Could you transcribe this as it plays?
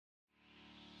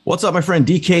What's up, my friend?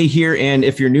 DK here. And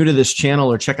if you're new to this channel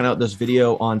or checking out this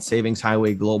video on Savings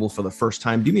Highway Global for the first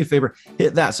time, do me a favor,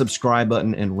 hit that subscribe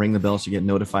button and ring the bell so you get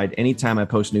notified anytime I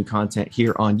post new content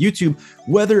here on YouTube,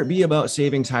 whether it be about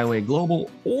Savings Highway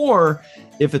Global or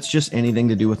if it's just anything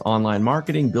to do with online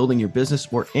marketing, building your business,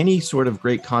 or any sort of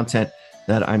great content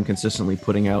that I'm consistently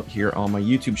putting out here on my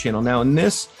YouTube channel. Now, in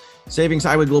this Savings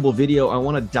Highway Global video, I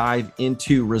want to dive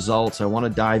into results. I want to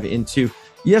dive into,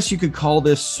 yes, you could call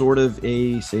this sort of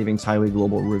a Savings Highway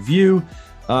Global review.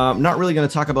 Not really going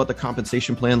to talk about the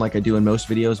compensation plan like I do in most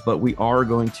videos, but we are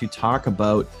going to talk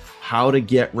about how to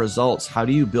get results. How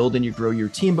do you build and you grow your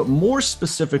team? But more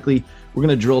specifically, we're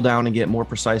going to drill down and get more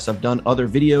precise. I've done other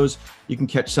videos. You can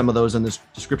catch some of those in the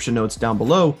description notes down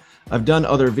below. I've done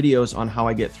other videos on how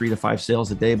I get 3 to 5 sales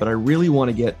a day, but I really want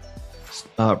to get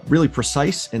really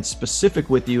precise and specific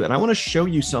with you. And I want to show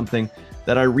you something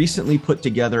that I recently put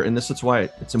together. And this is why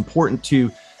it's important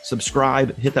to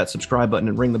subscribe, hit that subscribe button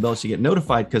and ring the bell so you get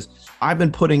notified, because I've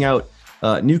been putting out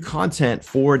new content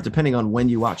for, depending on when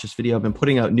you watch this video, I've been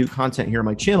putting out new content here on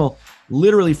my channel,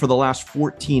 literally for the last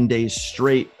 14 days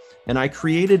straight. And I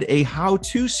created a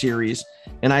how-to series,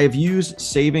 and I have used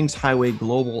Savings Highway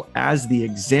Global as the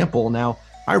example. Now,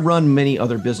 I run many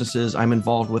other businesses. I'm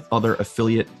involved with other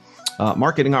affiliate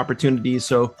marketing opportunities.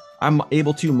 So I'm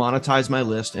able to monetize my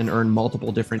list and earn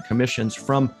multiple different commissions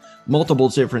from multiple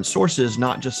different sources,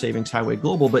 not just Savings Highway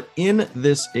Global. But in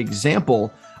this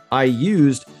example, I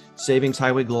used Savings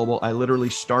Highway Global. I literally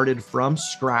started from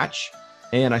scratch,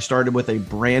 and I started with a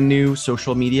brand new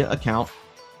social media account,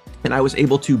 and I was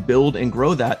able to build and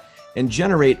grow that and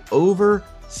generate over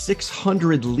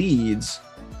 600 leads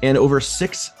and over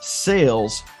 6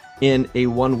 sales in a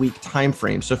 1-week time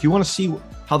frame. So if you want to see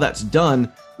how that's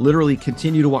done, literally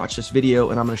continue to watch this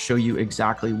video, and I'm going to show you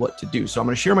exactly what to do. So I'm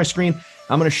going to share my screen.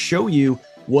 I'm going to show you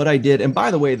what I did. And by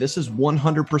the way, this is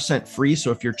 100% free. So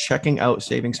if you're checking out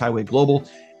Savings Highway Global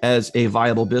as a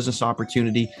viable business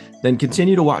opportunity, then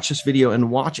continue to watch this video and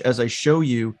watch as I show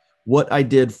you what I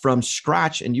did from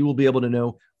scratch, and you will be able to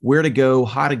know where to go,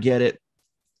 how to get it,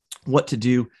 what to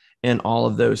do, and all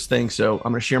of those things. So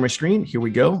I'm going to share my screen. Here we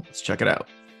go. Let's check it out.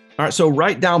 All right, so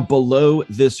right down below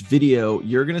this video,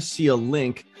 you're going to see a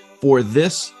link for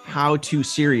this how-to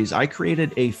series. I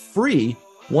created a free,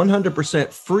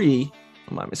 100% free,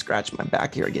 let me scratch my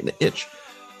back here, I'm getting an itch,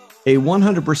 a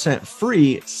 100%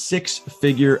 free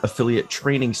 6-figure affiliate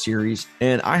training series.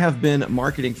 And I have been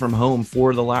marketing from home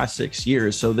for the last 6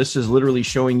 years. So this is literally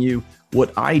showing you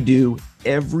what I do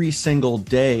every single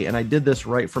day. And I did this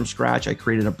right from scratch. I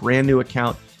created a brand new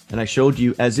account, and I showed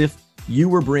you as if you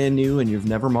were brand new and you've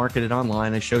never marketed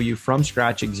online. I show you from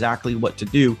scratch exactly what to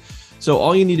do. So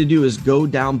all you need to do is go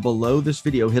down below this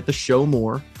video, hit the show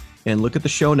more, and look at the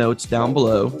show notes down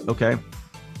below, okay?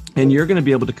 And you're gonna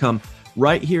be able to come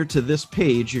right here to this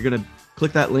page. You're gonna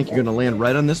click that link, you're gonna land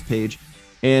right on this page.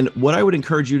 And what I would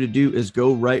encourage you to do is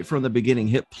go right from the beginning,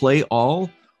 hit play all,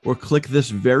 or click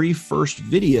this very first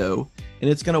video, and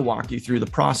it's going to walk you through the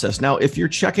process. Now, if you're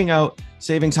checking out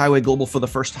Savings Highway Global for the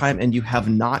first time and you have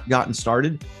not gotten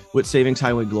started with Savings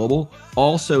Highway Global,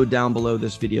 also down below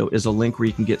this video is a link where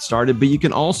you can get started, but you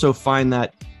can also find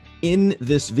that in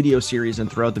this video series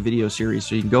and throughout the video series.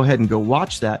 So you can go ahead and go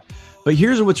watch that. But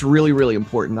here's what's really, really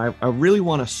important. I really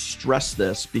want to stress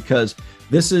this, because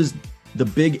this is the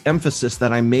big emphasis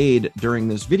that I made during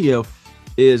this video,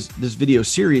 is this video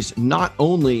series. Not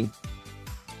only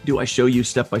do I show you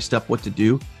step-by-step what to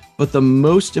do, but the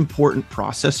most important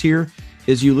process here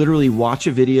is you literally watch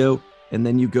a video and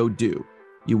then you go do.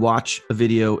 You watch a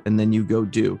video and then you go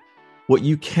do. What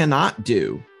you cannot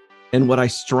do, and what I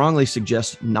strongly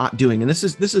suggest not doing, and this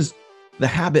is the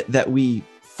habit that we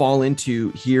fall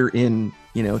into here in,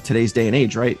 today's day and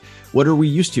age, right? What are we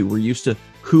used to? We're used to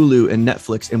Hulu and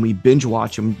Netflix, and we binge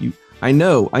watch them. I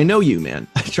know you, man.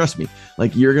 Trust me.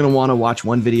 Like, you're going to want to watch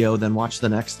one video, then watch the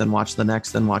next, then watch the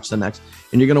next, then watch the next.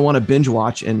 And you're going to want to binge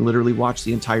watch and literally watch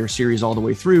the entire series all the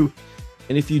way through.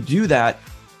 And if you do that,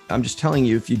 I'm just telling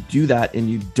you, if you do that and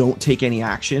you don't take any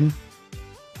action,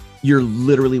 you're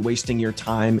literally wasting your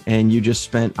time, and you just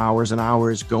spent hours and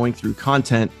hours going through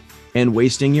content and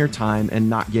wasting your time and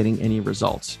not getting any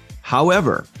results.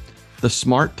 However, the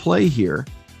smart play here,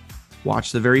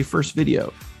 watch the very first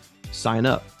video, sign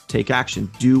up, take action,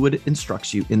 do what it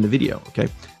instructs you in the video, okay?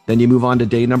 Then you move on to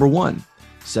day number 1,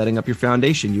 setting up your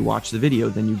foundation. You watch the video,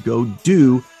 then you go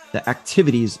do the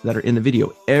activities that are in the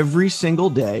video. Every single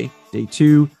day, day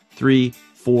 2, 3,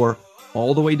 4,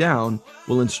 all the way down,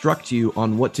 will instruct you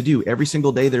on what to do. Every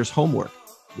single day there's homework.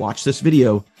 Watch this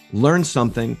video, learn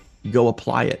something, go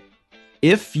apply it.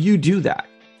 If you do that,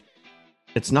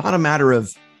 it's not a matter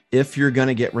of if you're going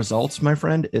to get results, my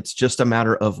friend. It's just a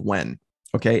matter of when.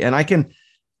 Okay. And I can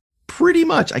pretty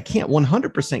much, I can't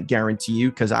 100% guarantee you,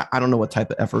 because I don't know what type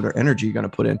of effort or energy you're going to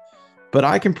put in, but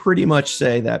I can pretty much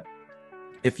say that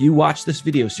if you watch this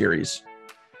video series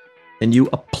and you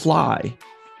apply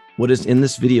what is in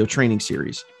this video training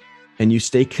series and you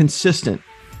stay consistent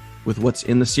with what's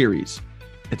in the series,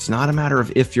 it's not a matter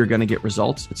of if you're going to get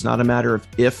results. It's not a matter of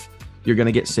if you're going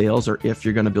to get sales or if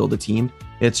you're going to build a team.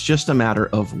 It's just a matter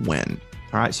of when.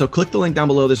 All right. So click the link down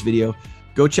below this video.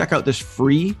 Go check out this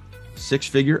free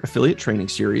 6-figure affiliate training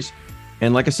series.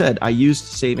 And like I said, I used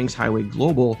Savings Highway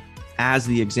Global as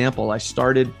the example. I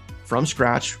started from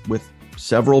scratch with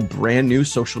several brand new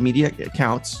social media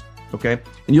accounts. Okay.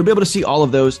 And you'll be able to see all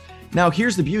of those. Now,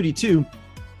 here's the beauty too,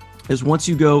 is once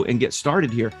you go and get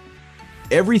started here,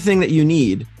 everything that you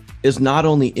need is not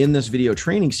only in this video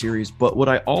training series, but what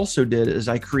I also did is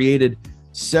I created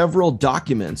several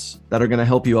documents that are going to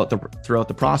help you out throughout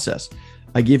the process.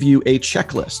 I give you a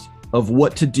checklist of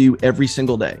what to do every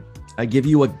single day. I give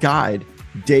you a guide.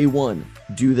 Day 1,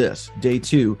 do this. Day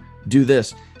 2, do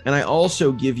this. And I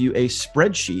also give you a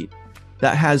spreadsheet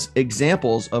that has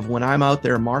examples of when I'm out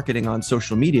there marketing on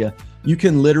social media. You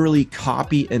can literally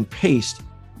copy and paste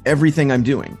everything I'm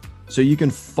doing. So you can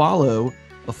follow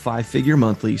a 5-figure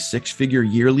monthly, 6-figure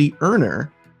yearly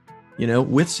earner,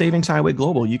 with Savings Highway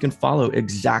Global. You can follow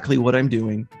exactly what I'm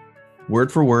doing,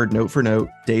 word for word, note for note,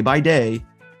 day by day.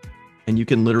 And you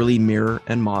can literally mirror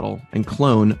and model and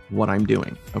clone what I'm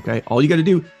doing. Okay. All you got to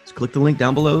do is click the link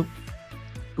down below,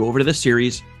 go over to this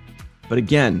series. But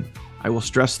again, I will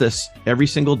stress this every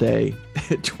single day,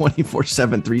 24/7,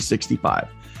 365.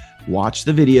 Watch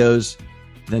the videos,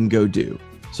 then go do.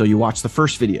 So you watch the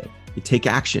first video, you take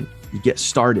action, you get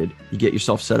started, you get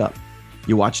yourself set up.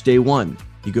 You watch day 1,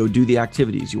 you go do the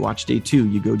activities. You watch day 2,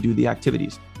 you go do the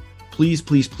activities. Please,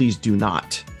 please, please do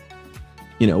not,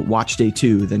 watch day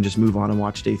 2, then just move on and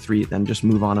watch day 3, then just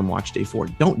move on and watch day 4.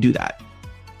 Don't do that.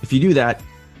 If you do that,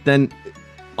 then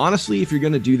honestly, if you're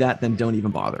going to do that, then don't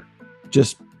even bother.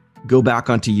 Just go back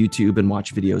onto YouTube and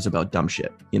watch videos about dumb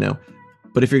shit,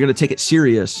 But if you're going to take it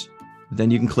serious,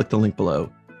 then you can click the link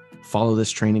below, follow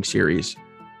this training series,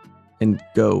 and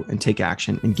go and take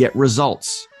action and get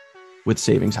results with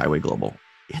Savings Highway Global.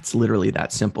 It's literally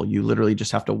that simple. You literally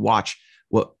just have to watch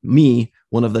what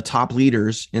one of the top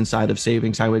leaders inside of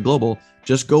Savings Highway Global,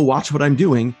 just go watch what I'm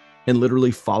doing and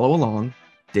literally follow along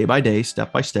day by day,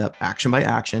 step by step, action by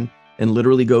action, and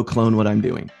literally go clone what I'm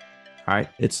doing. All right.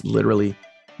 It's literally,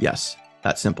 yes,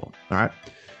 that simple. All right.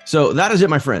 So that is it,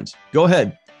 my friends. Go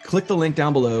ahead, click the link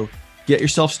down below, get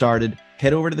yourself started,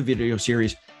 head over to the video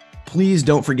series. Please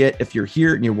don't forget, if you're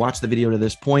here and you watch the video to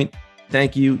this point,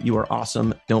 thank you. You are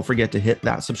awesome. Don't forget to hit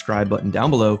that subscribe button down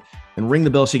below and ring the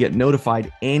bell so you get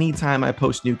notified anytime I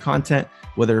post new content,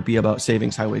 whether it be about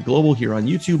Savings Highway Global here on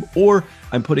YouTube, or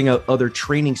I'm putting out other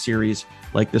training series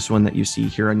like this one that you see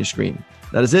here on your screen.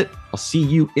 That is it. I'll see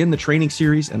you in the training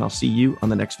series, and I'll see you on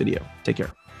the next video. Take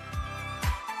care.